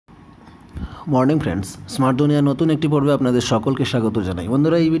Morning friends, smart দুনিয়ার নতুন একটি পর্বে আপনাদের সকলকে স্বাগত জানাই।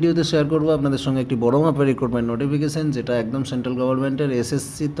 বন্ধুরা, এই ভিডিওতে শেয়ার করব আপনাদের সঙ্গে একটি বড় মাপের রিক্রুটমেন্ট নোটিফিকেশন, যেটা একদম সেন্ট্রাল গভর্নমেন্টের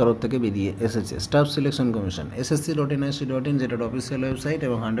এসএসসির তরফ থেকে বেরিয়ে এসেছে। স্টাফ সিলেকশন কমিশন SSC.NIC.in, যেটার অফিসিয়াল ওয়েবসাইট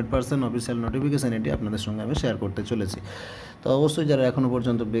এবং 100% অফিসিয়াল নোটিফিকেশন এটি আপনাদের সঙ্গে আমি শেয়ার করতে চলেছি। তো অবশ্যই যারা এখনও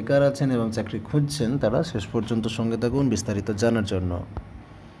পর্যন্ত বেকার আছেন এবং চাকরি খুঁজছেন, তারা শেষ পর্যন্ত সঙ্গে থাকুন বিস্তারিত জানার জন্য।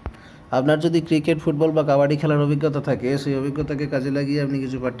 আপনার যদি ক্রিকেট, ফুটবল বা কাবাডি খেলার অভিজ্ঞতা থাকে, সেই অভিজ্ঞতাকে কাজে লাগিয়ে আপনি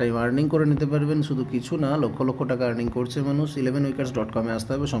কিছু পার্ট টাইম আর্নিং করে নিতে পারবেন। শুধু কিছু না, লক্ষ লক্ষ টাকা আর্নিং করছে মানুষ। 11wickers.com-এ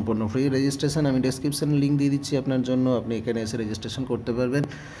আসতে হবে, সম্পূর্ণ ফ্রি রেজিস্ট্রেশন। আমি ডেসক্রিপশানে লিঙ্ক দিয়ে দিচ্ছি আপনার জন্য, আপনি এখানে এসে রেজিস্ট্রেশন করতে পারবেন।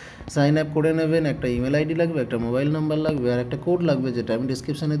 সাইন আপ করে নেবেন। একটা ইমেল আইডি লাগবে, একটা মোবাইল নাম্বার লাগবে, আর একটা কোড লাগবে, যেটা আমি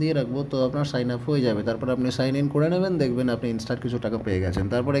ডিসক্রিপশানে দিয়ে রাখবো। তো আপনার সাইন আপ হয়ে যাবে, তারপর আপনি সাইন ইন করে নেবেন, দেখবেন আপনি ইনস্ট্যান্ট কিছু টাকা পেয়ে গেছেন।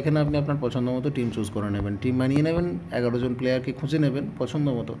 তারপর এখানে আপনি আপনার পছন্দ মতো টিম চুজ করে নেবেন, টিম বানিয়ে নেবেন, 11 জন প্লেয়ারকে খুঁজে নেবেন পছন্দ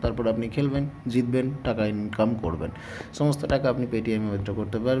মতো। তারপর আপনি খেলবেন, জিতবেন, টাকা ইনকাম করবেন। সমস্ত টাকা আপনি পেটিএমে উইথড্র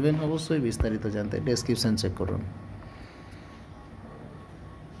করতে পারবেন। অবশ্যই বিস্তারিত জানতে ডেসক্রিপশান চেক করুন।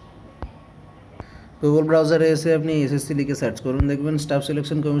 গুগল ব্রাউজারে এসে আপনি এসএসসি লিখে সার্চ করুন, দেখবেন স্টাফ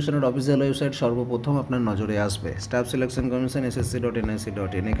সিলেকশন কমিশনের অফিসিয়াল ওয়েবসাইট সর্বপ্রথম আপনার নজরে আসবে। Staff selection commission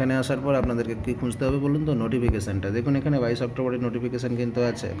SSC.NIC.in। এখানে আসার পর আপনাদেরকে কী খুঁজতে হবে বলুন তো? নোটিফিকেশানটা দেখুন। এখানে 22 অক্টোবরের নোটিফিকেশান কিন্তু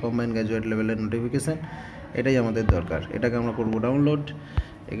আছে, কম্বাইন গ্র্যাজুয়েট লেভেলের নোটিফিকেশান। এটাই আমাদের দরকার। এটাকে আমরা করব ডাউনলোড।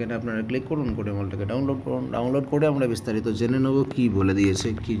 এখানে আপনারা ক্লিক করুন, করে মলটাকে ডাউনলোড করুন। ডাউনলোড করে আমরা বিস্তারিত জেনে নেব কী বলে দিয়েছে,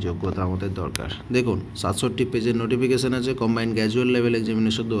 কী যোগ্যতা আমাদের দরকার। দেখুন, 67 পেজের নোটিফিকেশান আছে, কম্বাইন গ্র্যাজুয়েট লেভেল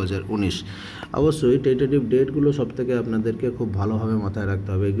এক্সামিনেশন 2019। অবশ্যই টেন্টেটিভ ডেটগুলো সবথেকে আপনাদেরকে খুব ভালোভাবে মাথায় রাখতে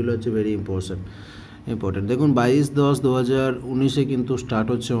হবে। এগুলো হচ্ছে ভেরি ইম্পর্টেন্ট। দেখুন, 22/10/2019 কিন্তু স্টার্ট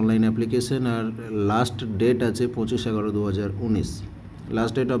হচ্ছে অনলাইন অ্যাপ্লিকেশন, আর লাস্ট ডেট আছে 25/11/2019।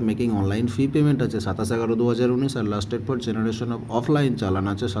 Last date of making online fee payment আছে 27/11/2019, আর last date for generation of offline চালান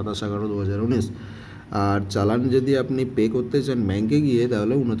আছে 27/11/2019। আর চালান যদি আপনি পে করতে চান ব্যাঙ্কে গিয়ে,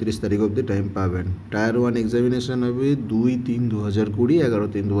 তাহলে 29 তারিখ অবধি টাইম পাবেন। টায়ার 1 এক্সামিনেশন হবে 2/3/2020,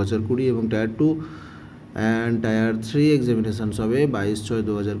 11/3/2020, এবং টায়ার 2 অ্যান্ড টায়ার 3 এক্সামিনেশানস হবে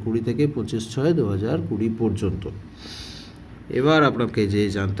 22/6/2020 থেকে 25/6/2020 পর্যন্ত। এবার আপনাকে যে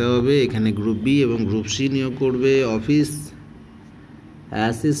জানতে হবে, এখানে গ্রুপ বি এবং গ্রুপ সি নিয়োগ করবে। অফিস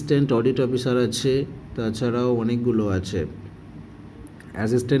অ্যাসিস্ট্যান্ট অডিট অফিসার আছে, তাছাড়াও অনেকগুলো আছে।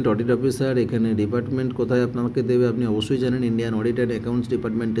 অ্যাসিস্ট্যান্ট অডিট অফিসার, এখানে ডিপার্টমেন্ট কোথায় আপনাকে দেবে আপনি অবশ্যই জানেন, ইন্ডিয়ান অডিট অ্যান্ড অ্যাকাউন্টস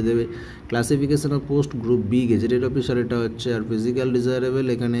ডিপার্টমেন্টে দেবে। Classification of post group B gazetted officer এটা হচ্ছে। আর ফিজিক্যাল ডিজায়ারেবল,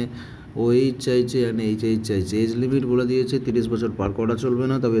 এখানে OH চাইছে অ্যান্ড HH চাইছে। এজ লিমিট বলে দিয়েছে 30 বছর পার করা চলবে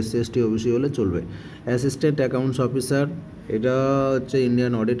না, তবে SC ST OBC হলে চলবে। অ্যাসিস্ট্যান্ট অ্যাকাউন্টস অফিসার, এটা হচ্ছে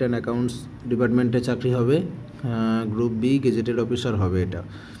ইন্ডিয়ান অডিট অ্যান্ড অ্যাকাউন্টস ডিপার্টমেন্টে চাকরি হবে। গ্রুপ বি গেজেটেড অফিসার হবে এটা,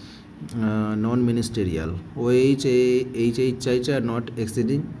 নন মিনিস্টেরিয়াল। OH চাইছে, আর নট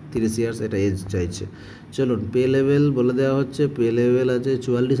এক্সিডিং 30 ইয়ার্স, এটা এজ চাইছে। চলুন, পে লেভেল বলে দেওয়া হচ্ছে। পে লেভেল আছে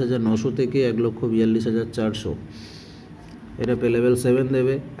 44,900 থেকে 1,42,400। এটা পে লেভেল 7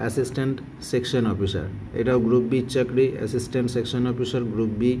 দেবে। অ্যাসিস্ট্যান্ট সেকশন অফিসার, এটাও গ্রুপ বি চাকরি। Assistant section officer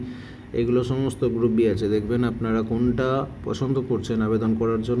group B, এগুলো সমস্ত গ্রুপ বি আছে। দেখবেন আপনারা কোনটা পছন্দ করছেন আবেদন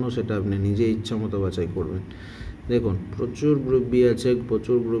করার জন্য, সেটা আপনি নিজে ইচ্ছা মতো বাছাই করবেন। দেখুন, প্রচুর গ্রুপ বি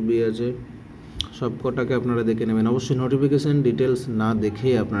আছে, সব কটাকে আপনারা দেখে নেবেন। অবশ্যই নোটিফিকেশান ডিটেলস না দেখে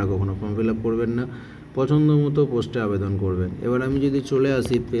আপনারা কখনো ফর্ম ফিল আপ করবেন না, পছন্দ মতো পোস্টে আবেদন করবেন। এবার আমি যদি চলে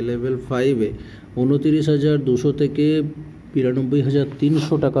আসি পে লেভেল 5-এ, 29,200 থেকে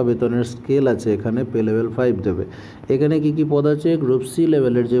 92,300 টাকা বেতনের স্কেল আছে। এখানে পে লেভেল 5 দেবে। এখানে কী পদ আছে? গ্রুপ সি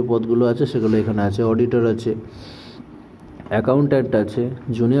লেভেলের যে পদগুলো আছে সেগুলো এখানে আছে। অডিটর আছে, অ্যাকাউন্ট্যান্ট আছে,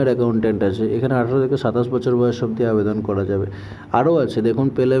 জুনিয়র অ্যাকাউন্ট্যান্ট আছে। এখানে 18 থেকে 27 বছর বয়স অবধি আবেদন করা যাবে। আরও আছে, দেখুন,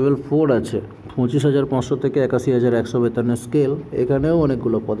 পে লেভেল 4 আছে, 25,500 থেকে 81,100 বেতনের স্কেল। এখানেও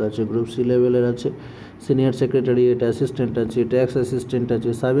অনেকগুলো পদ আছে। গ্রুপ সি লেভেলের আছে, সিনিয়র সেক্রেটারিয়েট অ্যাসিস্ট্যান্ট আছে, ট্যাক্স অ্যাসিস্ট্যান্ট আছে,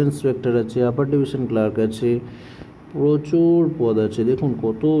 সাব ইন্সপেক্টর আছে, আপার ডিভিশন ক্লার্ক আছে। প্রচুর পদ আছে, দেখুন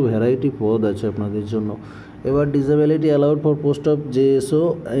কত ভ্যারাইটি পদ আছে আপনাদের জন্য। এবার disability allowed for post of JSO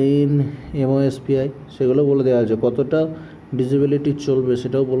in MOSPI, সেগুলো বলে দেওয়া আছে। কতটা ডিসেবিলিটি চলবে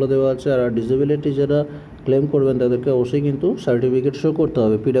সেটাও বলে দেওয়া আছে। আর ডিসেবিলিটি যারা ক্লেম করবেন তাদেরকে অবশ্যই কিন্তু সার্টিফিকেট শো করতে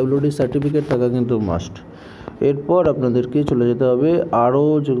হবে। PWD সার্টিফিকেট থাকা কিন্তু মাস্ট। এরপর আপনাদেরকে চলে যেতে হবে আরও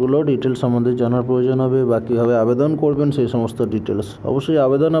যেগুলো ডিটেলস আমাদের জানার প্রয়োজন হবে, বা কীভাবে আবেদন করবেন সেই সমস্ত ডিটেলস। অবশ্যই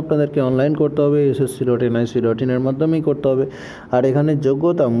আবেদন আপনাদেরকে অনলাইন করতে হবে, SSC.NIC.in এর মাধ্যমেই করতে হবে। আর এখানে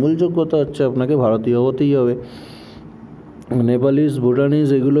মূল যোগ্যতা হচ্ছে আপনাকে ভারতীয় হতেই হবে। নেপালিস, ভুটানিজ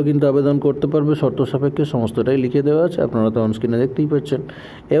এগুলো কিন্তু আবেদন করতে পারবে, শর্ত সাপেক্ষে সমস্তটাই লিখে দেওয়া আছে, আপনারা তো অনস্ক্রিনে দেখতেই পাচ্ছেন।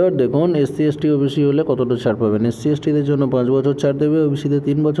 এবার দেখুন, SC ST OBC হলে কতটা ছাড় পাবেন। SC STদের জন্য 5 বছর ছাড় দেবে, OBCতে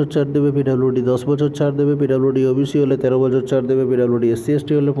 3 বছর ছাড় দেবে, PWD 10 বছর ছাড় দেবে, PWD OBC হলে 13 বছর ছাড় দেবে, PWD SC ST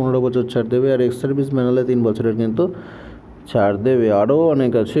হলে 15 বছর ছাড় দেবে, আর এক্স সার্ভিস ম্যান হলে 3 বছরের কিন্তু ছাড় দেবে, আরও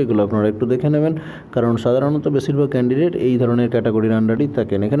অনেক আছে, এগুলো আপনারা একটু দেখে নেবেন, কারণ সাধারণত বেশিরভাগ ক্যান্ডিডেট এই ধরনের ক্যাটাগরির আন্ডারই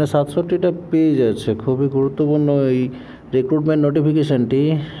থাকেন। এখানে 67টা পেজ আছে, খুবই গুরুত্বপূর্ণ এই রিক্রুটমেন্ট নোটিফিকেশানটি,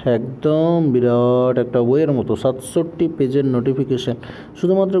 একদম বিরাট একটা বইয়ের মতো 67 পেজের নোটিফিকেশান।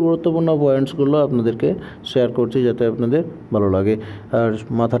 শুধুমাত্র গুরুত্বপূর্ণ পয়েন্টসগুলো আপনাদেরকে শেয়ার করছি যাতে আপনাদের ভালো লাগে আর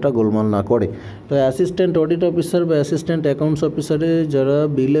মাথাটা গোলমাল না করে। তো অ্যাসিস্ট্যান্ট অডিট অফিসার বা অ্যাসিস্ট্যান্ট অ্যাকাউন্টস অফিসারে যারা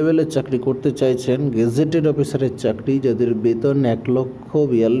বি লেভেলের চাকরি করতে চাইছেন, গেজেটেড অফিসারের চাকরি, যাদের বেতন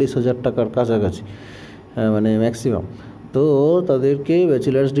 1,42,000 টাকার কাছাকাছি, মানে ম্যাক্সিমাম, তো তাদেরকে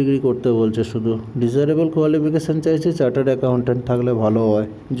ব্যাচেলার্স ডিগ্রি করতে বলছে শুধু। ডিজায়ারেবল কোয়ালিফিকেশান চাইছে চার্টার্ড অ্যাকাউন্ট্যান্ট থাকলে ভালো হয়।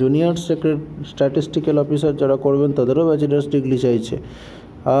 জুনিয়র স্ট্যাটিস্টিক্যাল অফিসার যারা করবেন তাদেরও ব্যাচেলার্স ডিগ্রি চাইছে।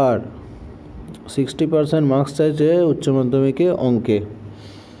 আর 60% মার্কস চাইছে উচ্চ মাধ্যমিকে অঙ্কে।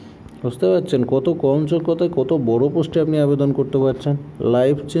 বুঝতে পারছেন কত কম যোগ্যতায় কত বড় পোস্টে আপনি আবেদন করতে পারছেন।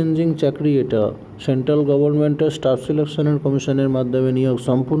 লাইফ চেঞ্জিং চাকরি এটা। সেন্ট্রাল গভর্নমেন্টের স্টাফ সিলেকশনের কমিশনের মাধ্যমে নিয়োগ,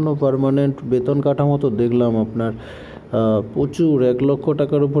 সম্পূর্ণ পার্মানেন্ট। বেতন কাঠামো তো দেখলাম আপনার প্রচুর, 1 লক্ষ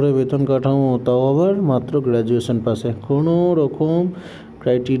টাকার উপরে বেতন কাঠামো, তাও আবার মাত্র গ্র্যাজুয়েশন পাসে। কোনো রকম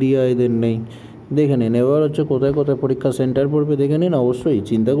ক্রাইটেরিয়া এদের নেই। দেখে নিন। এবার হচ্ছে কোথায় কোথায় পরীক্ষা সেন্টার পড়বে দেখে নিন। অবশ্যই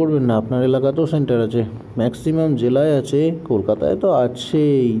চিন্তা করবেন না, আপনার এলাকাতেও সেন্টার আছে, ম্যাক্সিমাম জেলায় আছে, কলকাতায় তো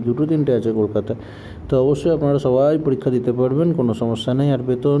আছেই, 2-3টে আছে কলকাতায়। তো অবশ্যই আপনারা সবাই পরীক্ষা দিতে পারবেন, কোনো সমস্যা নেই। আর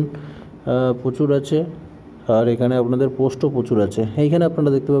বেতন প্রচুর আছে, আর এখানে আপনাদের পোস্টও প্রচুর আছে। এইখানে আপনারা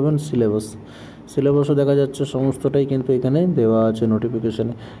দেখতে পাবেন সিলেবাসও দেখা যাচ্ছে, সমস্তটাই কিন্তু এখানে দেওয়া আছে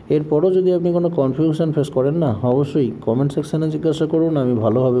নোটিফিকেশানে। এরপরও যদি আপনি কোনো কনফিউশন ফেস করেন না, অবশ্যই কমেন্ট সেকশানে জিজ্ঞাসা করুন, আমি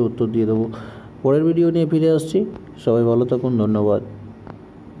ভালোভাবে উত্তর দিয়ে দেবো। পরের ভিডিও নিয়ে ফিরে আসছি। সবাই ভালো থাকুন, ধন্যবাদ।